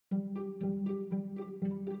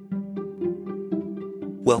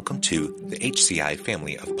Welcome to the HCI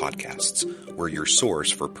family of podcasts. We're your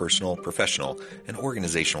source for personal, professional, and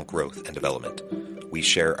organizational growth and development. We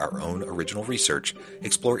share our own original research,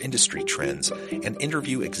 explore industry trends, and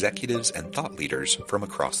interview executives and thought leaders from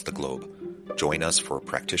across the globe. Join us for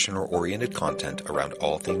practitioner-oriented content around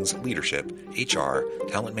all things leadership, HR,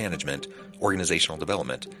 talent management, organizational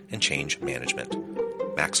development, and change management.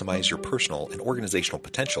 Maximize your personal and organizational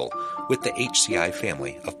potential with the HCI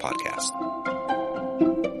family of podcasts.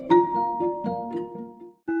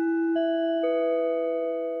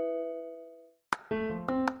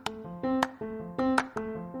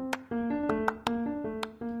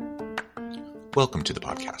 Welcome to the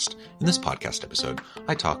podcast. In this podcast episode,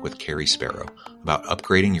 I talk with Cary Sparrow about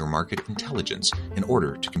upgrading your market intelligence in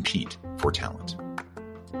order to compete for talent.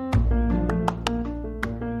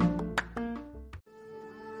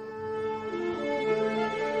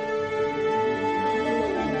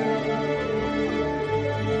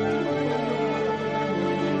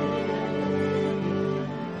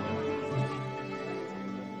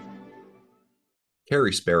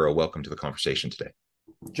 Cary Sparrow, welcome to the conversation today.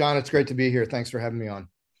 John, it's great to be here. Thanks for having me on.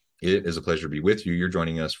 It is a pleasure to be with you. You're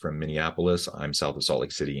joining us from Minneapolis. I'm south of Salt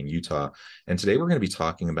Lake City in Utah. And today we're going to be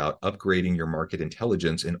talking about upgrading your market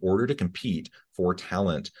intelligence in order to compete for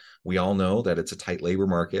talent. We all know that it's a tight labor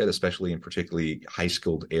market, especially in particularly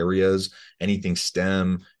high-skilled areas, anything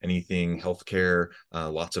STEM, anything healthcare,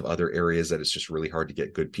 lots of other areas that it's just really hard to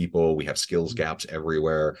get good people. We have skills gaps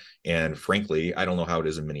everywhere. And frankly, I don't know how it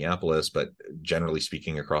is in Minneapolis, but generally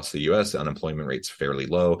speaking, across the U.S., the unemployment rate's fairly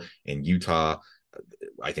low. In Utah,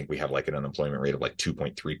 I think we have like an unemployment rate of like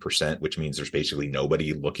 2.3%, which means there's basically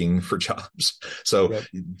nobody looking for jobs. So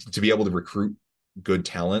to be able to recruit good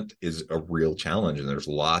talent is a real challenge. And there's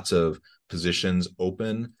lots of positions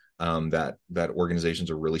open that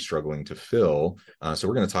organizations are really struggling to fill. So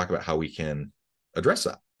we're going to talk about how we can address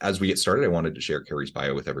that. As we get started, I wanted to share Cary's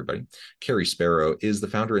bio with everybody. Cary Sparrow is the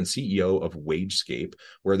founder and CEO of WageScape,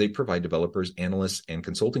 where they provide developers, analysts, and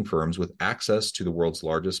consulting firms with access to the world's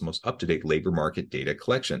largest, most up-to-date labor market data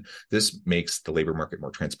collection. This makes the labor market more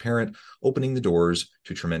transparent, opening the doors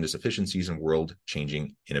to tremendous efficiencies and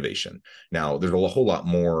world-changing innovation. Now, there's a whole lot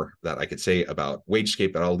more that I could say about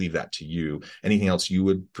WageScape, but I'll leave that to you. Anything else you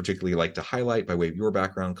would particularly like to highlight by way of your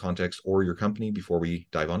background, context, or your company before we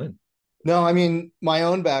dive on in? No, I mean, my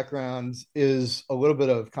own background is a little bit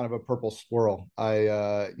of kind of a purple squirrel.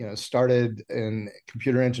 I started in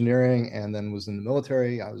computer engineering and then was in the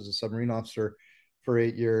military. I was a submarine officer for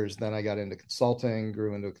 8 years. Then I got into consulting,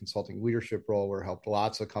 grew into a consulting leadership role where I helped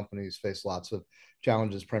lots of companies face lots of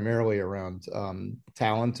challenges, primarily around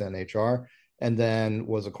talent and HR. And then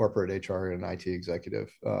was a corporate HR and IT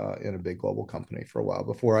executive in a big global company for a while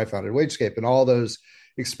before I founded WageScape. And all those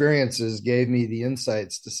experiences gave me the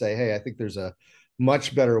insights to say, hey, I think there's a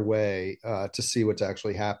much better way to see what's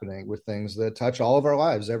actually happening with things that touch all of our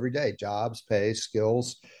lives every day: jobs, pay,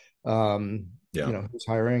 skills, who's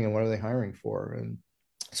hiring and what are they hiring for? And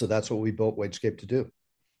so that's what we built WageScape to do.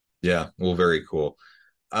 Yeah, well, very cool.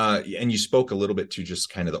 And you spoke a little bit to just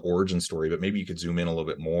kind of the origin story, but maybe you could zoom in a little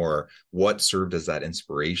bit more. What served as that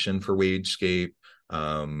inspiration for WageScape?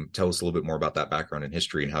 Tell us a little bit more about that background and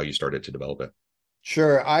history and how you started to develop it.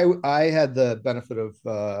 Sure. I had the benefit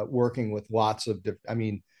of working with lots of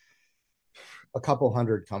a couple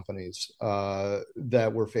hundred companies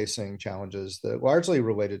that were facing challenges that largely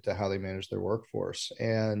related to how they manage their workforce,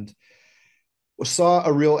 and saw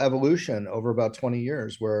a real evolution over about 20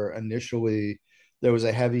 years where initially there was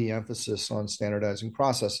a heavy emphasis on standardizing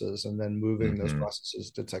processes and then moving those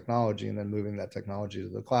processes to technology and then moving that technology to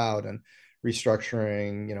the cloud and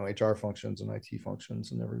restructuring, HR functions and IT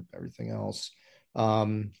functions and everything else.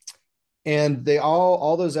 And they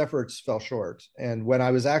all those efforts fell short. And when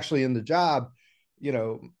I was actually in the job,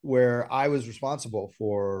 where I was responsible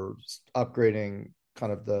for upgrading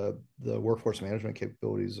kind of the workforce management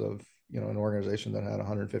capabilities of, an organization that had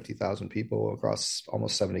 150,000 people across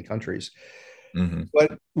almost 70 countries.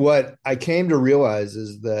 But what I came to realize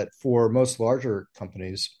is that for most larger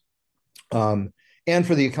companies, and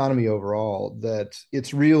for the economy overall, that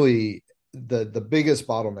it's really the biggest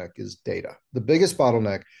bottleneck is data. The biggest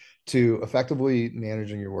bottleneck to effectively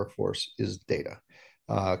managing your workforce is data,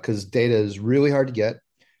 because data is really hard to get.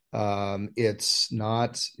 It's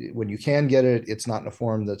not, when you can get it, it's not in a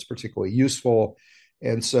form that's particularly useful.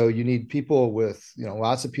 And so you need people with,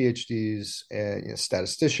 lots of PhDs and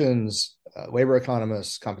statisticians, labor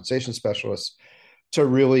economists, compensation specialists to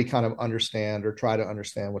really kind of understand or try to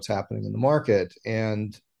understand what's happening in the market.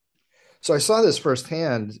 And so I saw this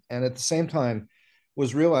firsthand, and at the same time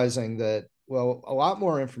was realizing that Well, a lot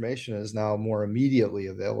more information is now more immediately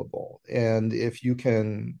available. And if you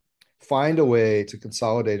can find a way to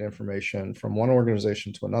consolidate information from one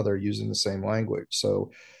organization to another using the same language.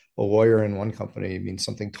 So a lawyer in one company means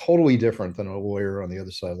something totally different than a lawyer on the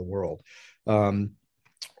other side of the world. Um,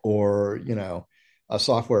 or, a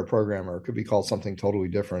software programmer could be called something totally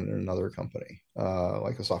different in another company,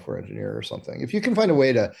 like a software engineer or something. If you can find a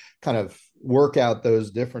way to kind of work out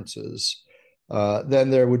those differences, then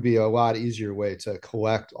there would be a lot easier way to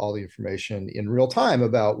collect all the information in real time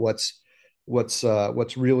about what's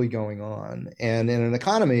really going on. And in an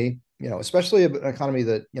economy, especially an economy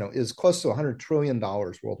that is close to $100 trillion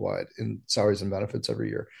worldwide in salaries and benefits every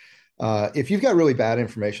year. If you've got really bad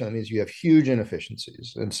information, that means you have huge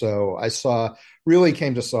inefficiencies. And so really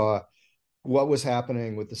came to saw what was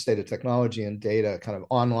happening with the state of technology and data, kind of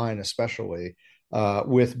online, especially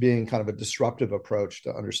with being kind of a disruptive approach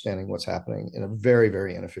to understanding what's happening in a very,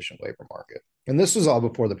 very inefficient labor market. And this was all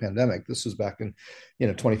before the pandemic. This was back in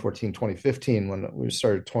 2014, 2015, when we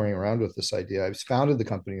started toying around with this idea. I founded the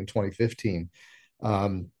company in 2015.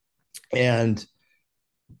 And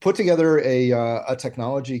put together a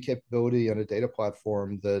technology capability and a data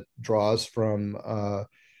platform that draws from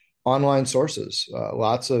online sources,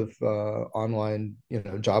 lots of online,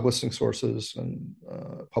 job listing sources and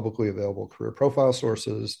publicly available career profile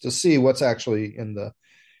sources to see what's actually in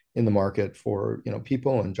the market for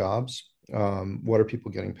people and jobs. What are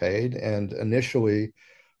people getting paid? And initially,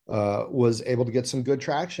 was able to get some good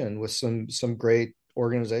traction with some great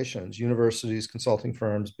organizations, universities, consulting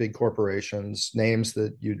firms, big corporations, names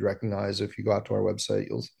that you'd recognize if you go out to our website.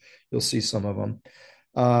 You'll see some of them,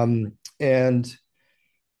 and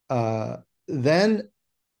then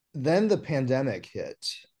the pandemic hit,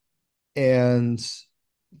 and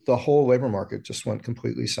the whole labor market just went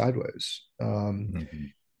completely sideways, Mm-hmm.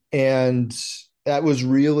 and that was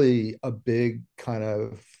really a big kind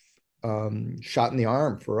of shot in the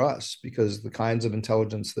arm for us, because the kinds of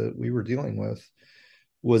intelligence that we were dealing with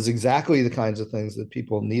was exactly the kinds of things that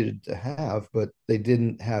people needed to have, but they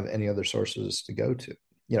didn't have any other sources to go to.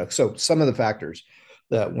 So some of the factors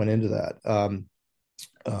that went into that.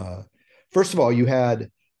 First of all, you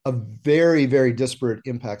had a very, very disparate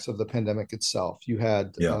impacts of the pandemic itself. You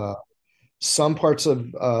had Yeah. some parts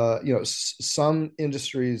of, some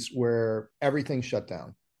industries where everything shut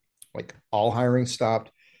down, like all hiring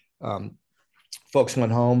stopped. Um, Folks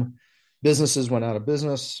went home, businesses went out of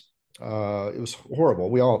business. It was horrible.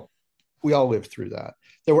 We all lived through that.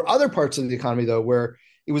 There were other parts of the economy, though, where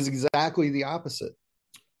it was exactly the opposite.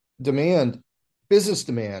 Demand, business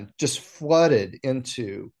demand, just flooded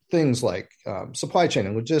into things like supply chain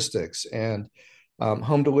and logistics and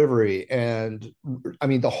home delivery, and I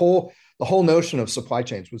mean the whole notion of supply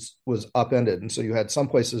chains was upended. And so you had some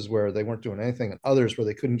places where they weren't doing anything, and others where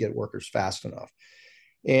they couldn't get workers fast enough.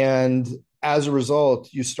 And as a result,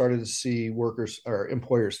 you started to see workers or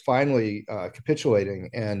employers finally capitulating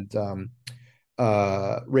and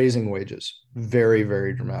raising wages very,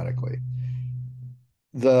 very dramatically.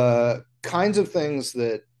 The kinds of things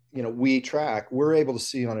that we track, we're able to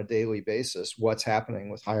see on a daily basis what's happening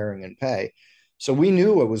with hiring and pay. So we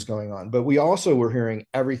knew what was going on, but we also were hearing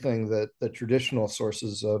everything that the traditional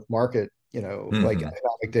sources of market, like Mm-hmm.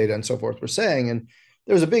 economic data and so forth, were saying. And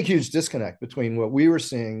there was a big, huge disconnect between what we were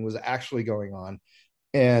seeing was actually going on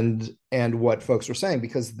and what folks were saying,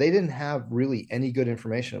 because they didn't have really any good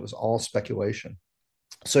information. It was all speculation.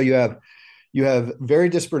 So you have very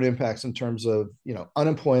disparate impacts in terms of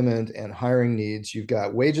unemployment and hiring needs. You've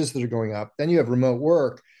got wages that are going up. Then you have remote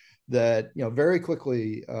work that very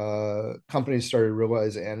quickly companies started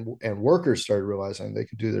realizing, and workers started realizing they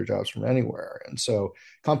could do their jobs from anywhere. And so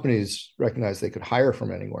companies recognized they could hire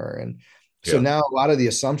from anywhere. And so Yeah. now a lot of the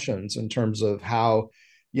assumptions in terms of how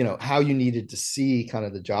you needed to see kind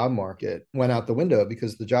of the job market went out the window,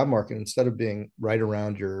 because the job market, instead of being right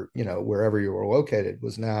around your wherever you were located,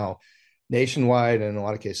 was now nationwide and in a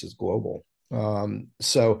lot of cases global.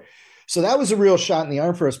 So that was a real shot in the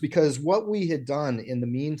arm for us, because what we had done in the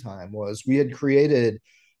meantime was we had created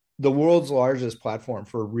the world's largest platform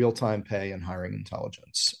for real-time pay and hiring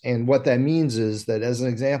intelligence. And what that means is that, as an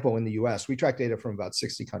example, in the US, we track data from about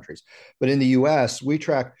 60 countries, but in the US, we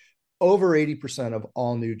track over 80% of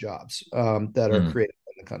all new jobs that are Mm. created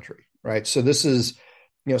in the country, right? So this is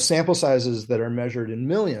sample sizes that are measured in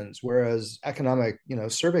millions, whereas economic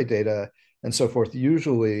survey data and so forth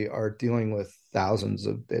usually are dealing with thousands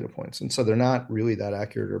of data points, and so they're not really that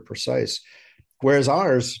accurate or precise, whereas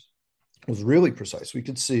ours was really precise. We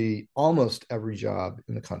could see almost every job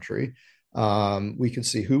in the country, We could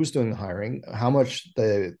see who was doing the hiring, how much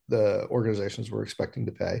the organizations were expecting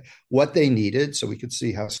to pay, what they needed, so we could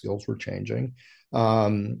see how skills were changing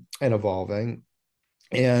and evolving.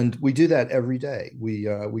 And we do that every day. We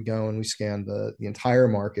go and we scan the entire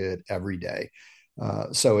market every day.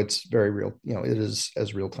 So it's very real. It is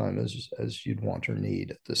as real time as you'd want or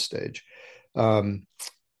need at this stage. Um,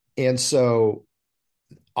 and so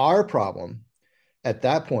our problem at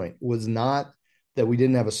that point was not that we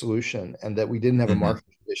didn't have a solution and that we didn't have a Mm-hmm. market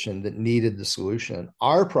condition that needed the solution.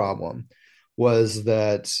 Our problem was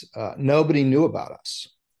that nobody knew about us,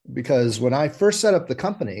 because when I first set up the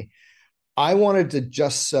company, I wanted to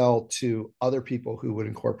just sell to other people who would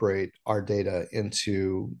incorporate our data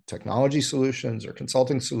into technology solutions or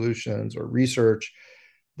consulting solutions or research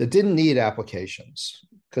that didn't need applications.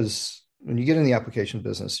 Because when you get in the application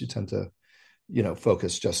business, you tend to,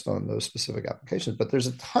 focus just on those specific applications. But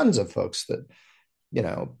there's tons of folks that,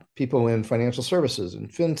 people in financial services and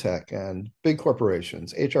fintech and big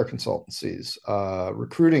corporations, HR consultancies,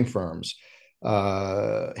 recruiting firms,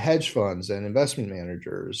 hedge funds and investment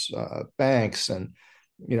managers, banks, and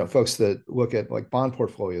folks that look at like bond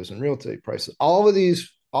portfolios and real estate prices. All of these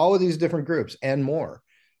different groups and more,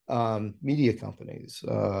 media companies,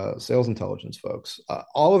 sales intelligence folks,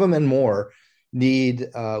 all of them and more need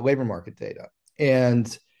labor market data.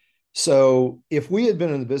 And so if we had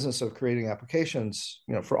been in the business of creating applications,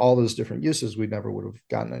 for all those different uses, we never would have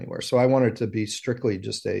gotten anywhere. So I wanted to be strictly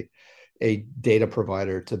just a data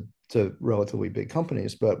provider to relatively big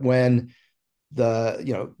companies. But when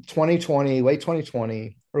the 2020, late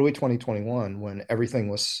 2020, early 2021, when everything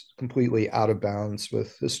was completely out of bounds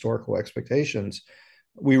with historical expectations,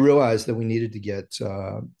 we realized that we needed to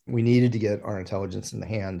get our intelligence in the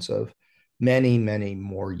hands of many, many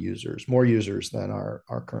more users than our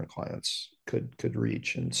current clients could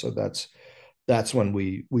reach. And so that's when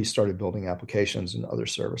we started building applications and other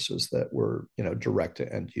services that were direct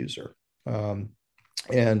to end user.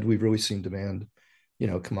 And we've really seen demand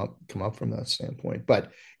come up from that standpoint.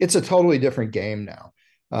 But it's a totally different game now.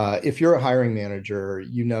 If you're a hiring manager,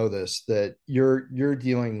 you know this, that you're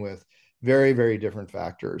dealing with very, very different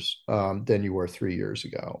factors than you were 3 years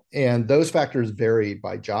ago. And those factors vary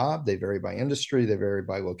by job, they vary by industry, they vary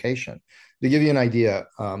by location. To give you an idea,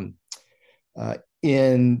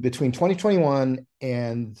 in between 2021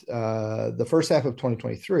 and the first half of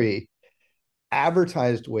 2023,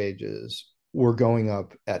 advertised wages were going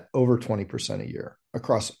up at over 20% a year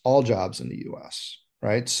across all jobs in the US,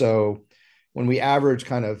 right? So when we average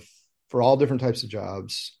kind of for all different types of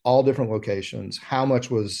jobs, all different locations, how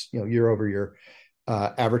much was, year over year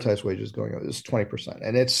advertised wages going up? It was 20%.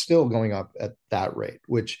 And it's still going up at that rate,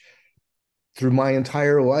 which through my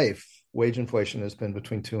entire life, wage inflation has been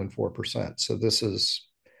between 2 and 4%. So this is,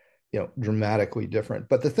 dramatically different.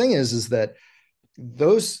 But the thing is that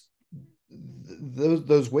those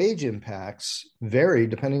wage impacts vary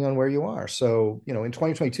depending on where you are. So, in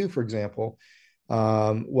 2022, for example,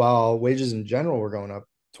 while wages in general were going up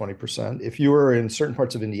 20%, if you were in certain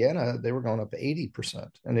parts of Indiana, they were going up 80%.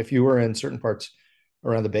 And if you were in certain parts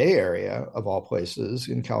around the Bay Area, of all places,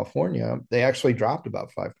 in California, they actually dropped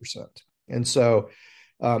about 5%. And so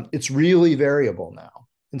it's really variable now.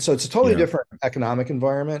 And so it's a totally Yeah. different economic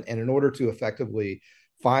environment. And in order to effectively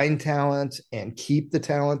find talent and keep the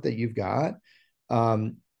talent that you've got,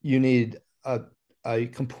 you need a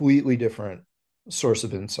completely different source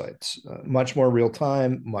of insights, much more real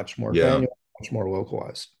time, much more Yeah. granular, much more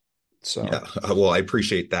localized. Yeah. So, Well, I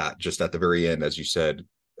appreciate that. Just at the very end, as you said,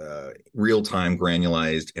 real time,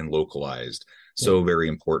 granularized, and localized. yeah. So very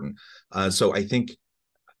important. So I think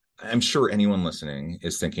I'm sure anyone listening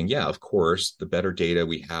is thinking, yeah, of course, the better data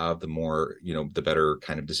we have, the more, the better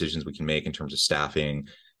kind of decisions we can make in terms of staffing Mhm.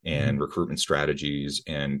 and recruitment strategies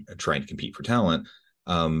and trying to compete for talent.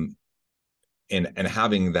 And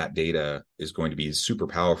having that data is going to be super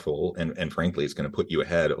powerful, and frankly, it's going to put you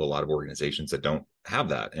ahead of a lot of organizations that don't have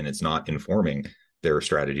that, and it's not informing their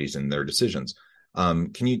strategies and their decisions.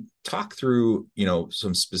 Can you talk through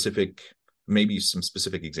maybe some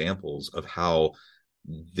specific examples of how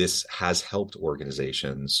this has helped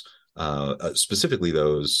organizations, specifically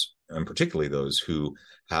those and particularly those who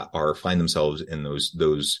find themselves in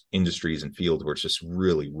those industries and fields where it's just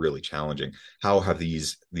really, really challenging? How have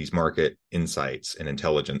these market insights and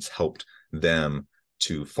intelligence helped them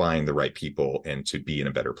to find the right people and to be in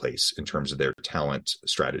a better place in terms of their talent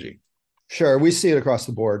strategy? Sure, we see it across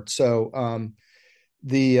the board. So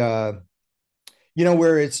the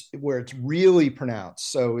where it's really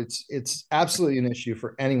pronounced. So it's absolutely an issue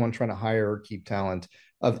for anyone trying to hire or keep talent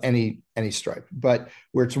of any stripe. But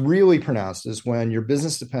where it's really pronounced is when your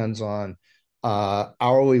business depends on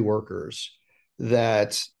hourly workers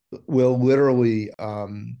that will literally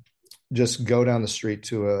just go down the street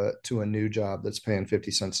to a new job that's paying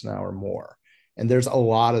 50 cents an hour more. And there's a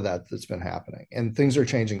lot of that that's been happening, and things are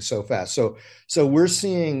changing so fast. So we're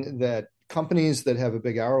seeing that companies that have a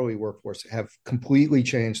big hourly workforce have completely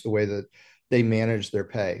changed the way that they manage their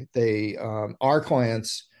pay. Our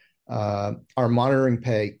clients are monitoring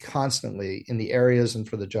pay constantly in the areas and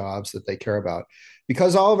for the jobs that they care about.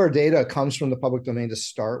 Because all of our data comes from the public domain to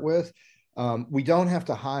start with, we don't have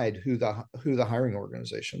to hide who the hiring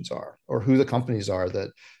organizations are or who the companies are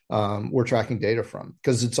that we're tracking data from,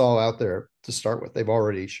 because it's all out there to start with. They've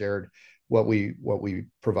already shared what we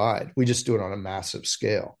provide. We just do it on a massive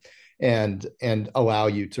scale and allow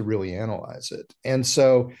you to really analyze it. And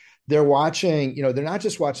so they're watching, they're not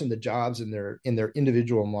just watching the jobs in their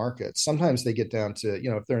individual markets. Sometimes they get down to,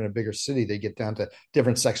 if they're in a bigger city, they get down to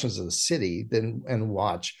different sections of the city and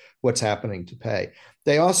watch what's happening to pay.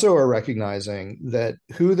 They also are recognizing that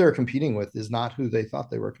who they're competing with is not who they thought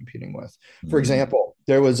they were competing with. For example,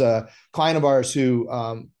 there was a client of ours who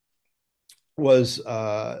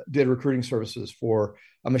did recruiting services for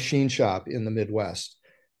a machine shop in the Midwest,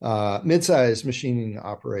 mid-sized machining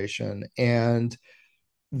operation, and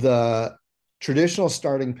the traditional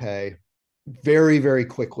starting pay very, very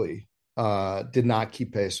quickly did not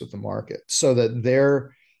keep pace with the market, so that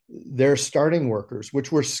their starting workers,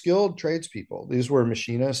 which were skilled tradespeople, these were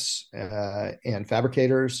machinists and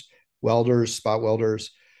fabricators, welders, spot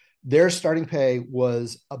welders, their starting pay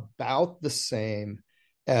was about the same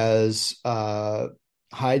as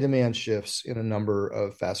high demand shifts in a number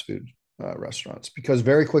of fast food restaurants, because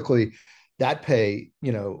very quickly that pay,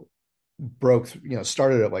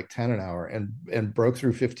 started at like 10 an hour and broke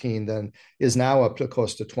through 15, then is now up to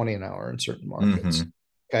close to 20 an hour in certain markets.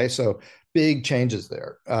 Okay. So big changes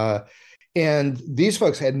there. And these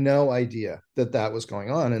folks had no idea that was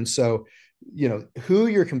going on. And so, who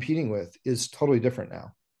you're competing with is totally different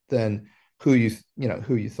now than who you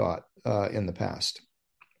thought in the past.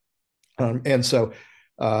 And so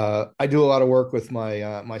I do a lot of work with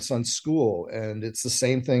my son's school, and it's the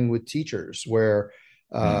same thing with teachers, where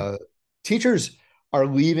teachers are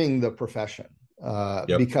leaving the profession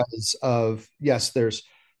because of, yes, there's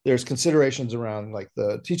considerations around like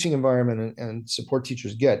the teaching environment and support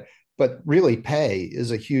teachers get, but really pay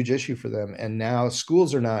is a huge issue for them. And now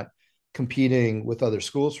schools are not competing with other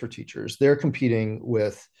schools for teachers. They're competing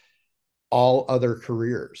with all other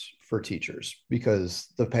careers for teachers because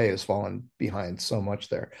the pay has fallen behind so much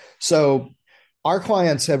there. So our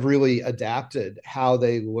clients have really adapted how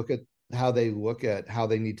they look at how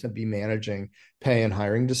they need to be managing pay and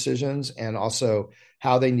hiring decisions, and also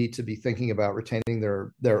how they need to be thinking about retaining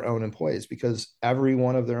their own employees, because every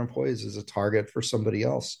one of their employees is a target for somebody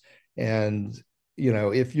else. And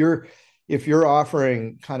if you're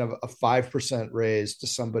offering kind of a 5% raise to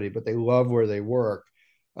somebody, but they love where they work,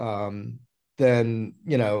 then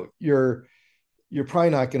you're probably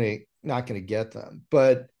not going to get them.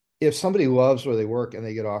 But if somebody loves where they work and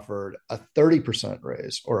they get offered a 30%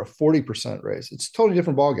 raise or a 40% raise, it's a totally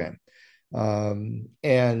different ballgame.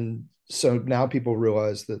 And so now people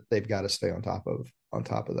realize that they've got to stay on top of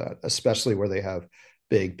that, especially where they have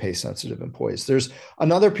big pay sensitive employees. There's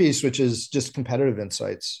another piece, which is just competitive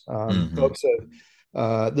insights. Folks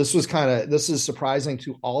have, this is surprising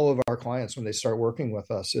to all of our clients when they start working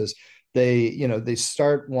with us, is they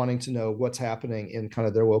start wanting to know what's happening in kind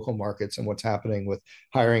of their local markets and what's happening with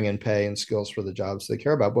hiring and pay and skills for the jobs they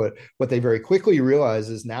care about. But what they very quickly realize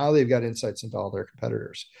is now they've got insights into all their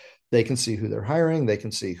competitors. They can see who they're hiring. They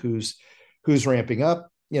can see who's ramping up,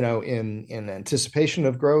 in anticipation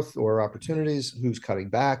of growth or opportunities, who's cutting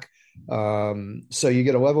back. So you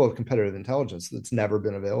get a level of competitive intelligence that's never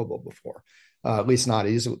been available before, at least not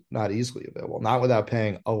easily available, not without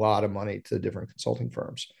paying a lot of money to different consulting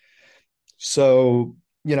firms. So,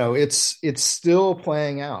 it's still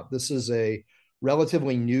playing out. This is a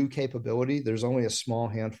relatively new capability. There's only a small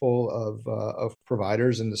handful of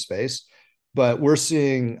providers in the space, but we're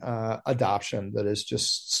seeing adoption that is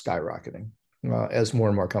just skyrocketing as more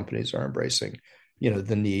and more companies are embracing,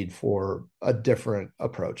 the need for a different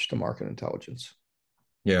approach to market intelligence.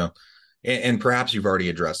 Yeah. And perhaps you've already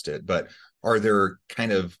addressed it, but are there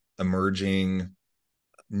kind of emerging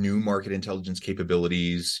new market intelligence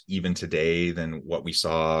capabilities even today than what we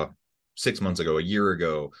saw 6 months ago, a year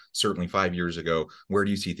ago, certainly 5 years ago? Where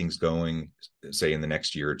do you see things going, say, in the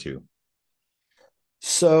next year or two?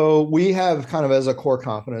 So we have kind of as a core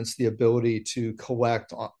competence the ability to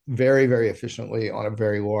collect very, very efficiently on a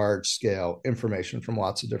very large scale information from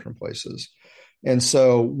lots of different places. And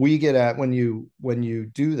so we get at, when you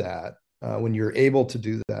do that, when you're able to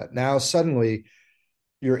do that, now suddenly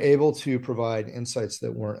you're able to provide insights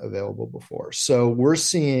that weren't available before. So we're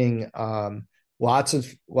seeing lots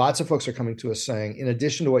of folks are coming to us saying, in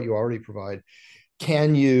addition to what you already provide,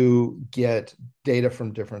 can you get data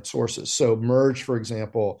from different sources? So merge, for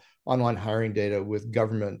example, online hiring data with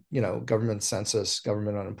government, government census,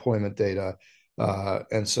 government unemployment data,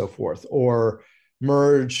 and so forth, or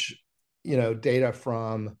merge, data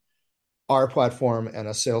from our platform and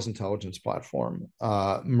a sales intelligence platform.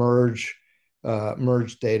 Merge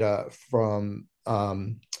data from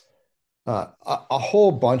a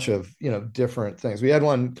whole bunch of different things. We had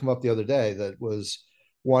one come up the other day that was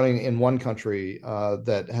wanting, in one country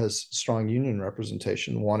that has strong union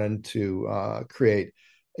representation, wanted to create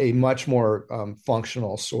a much more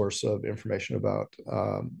functional source of information about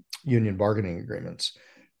union bargaining agreements.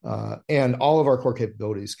 And all of our core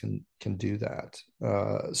capabilities can do that.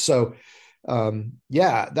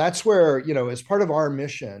 That's where, as part of our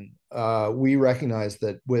mission, we recognize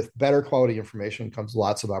that with better quality information comes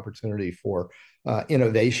lots of opportunity for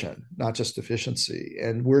innovation, not just efficiency.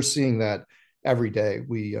 And we're seeing that every day.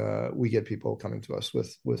 We get people coming to us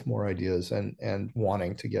with more ideas and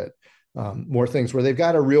wanting to get more things where they've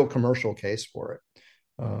got a real commercial case for it.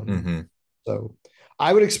 So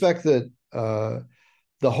I would expect that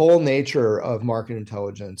the whole nature of market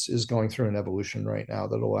intelligence is going through an evolution right now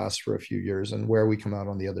that'll last for a few years, and where we come out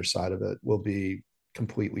on the other side of it will be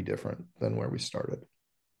completely different than where we started.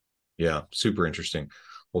 Yeah, super interesting.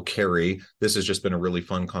 Well, Cary, this has just been a really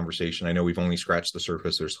fun conversation. I know we've only scratched the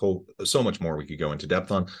surface. There's so much more we could go into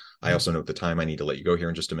depth on. I also note the time. I need to let you go here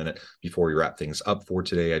in just a minute. Before we wrap things up for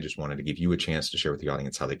today, I just wanted to give you a chance to share with the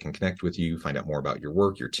audience how they can connect with you, find out more about your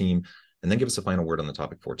work, your team, and then give us a final word on the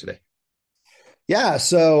topic for today. Yeah,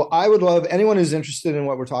 so I would love anyone who's interested in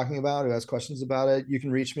what we're talking about, who has questions about it. You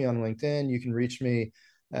can reach me on LinkedIn. You can reach me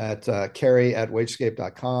at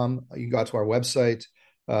Cary@wagescape.com. You can go out to our website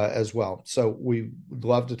as well. So we would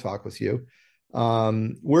love to talk with you.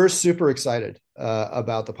 We're super excited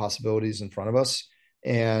about the possibilities in front of us.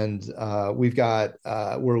 And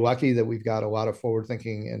we're lucky that we've got a lot of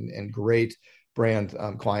forward-thinking and great brand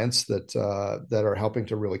clients that are helping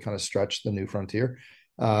to really kind of stretch the new frontier.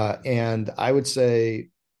 And I would say,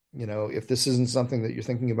 if this isn't something that you're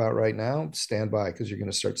thinking about right now, stand by, because you're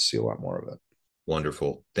going to start to see a lot more of it.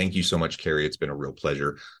 Wonderful. Thank you so much, Cary. It's been a real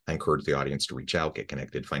pleasure. I encourage the audience to reach out, get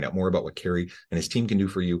connected, find out more about what Cary and his team can do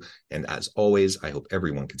for you. And as always, I hope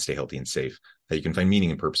everyone can stay healthy and safe, that you can find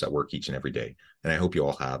meaning and purpose at work each and every day. And I hope you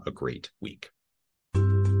all have a great week.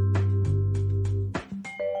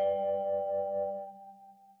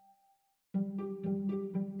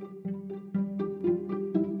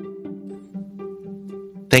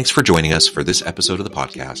 Thanks for joining us for this episode of the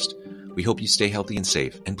podcast. We hope you stay healthy and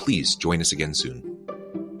safe, and please join us again soon.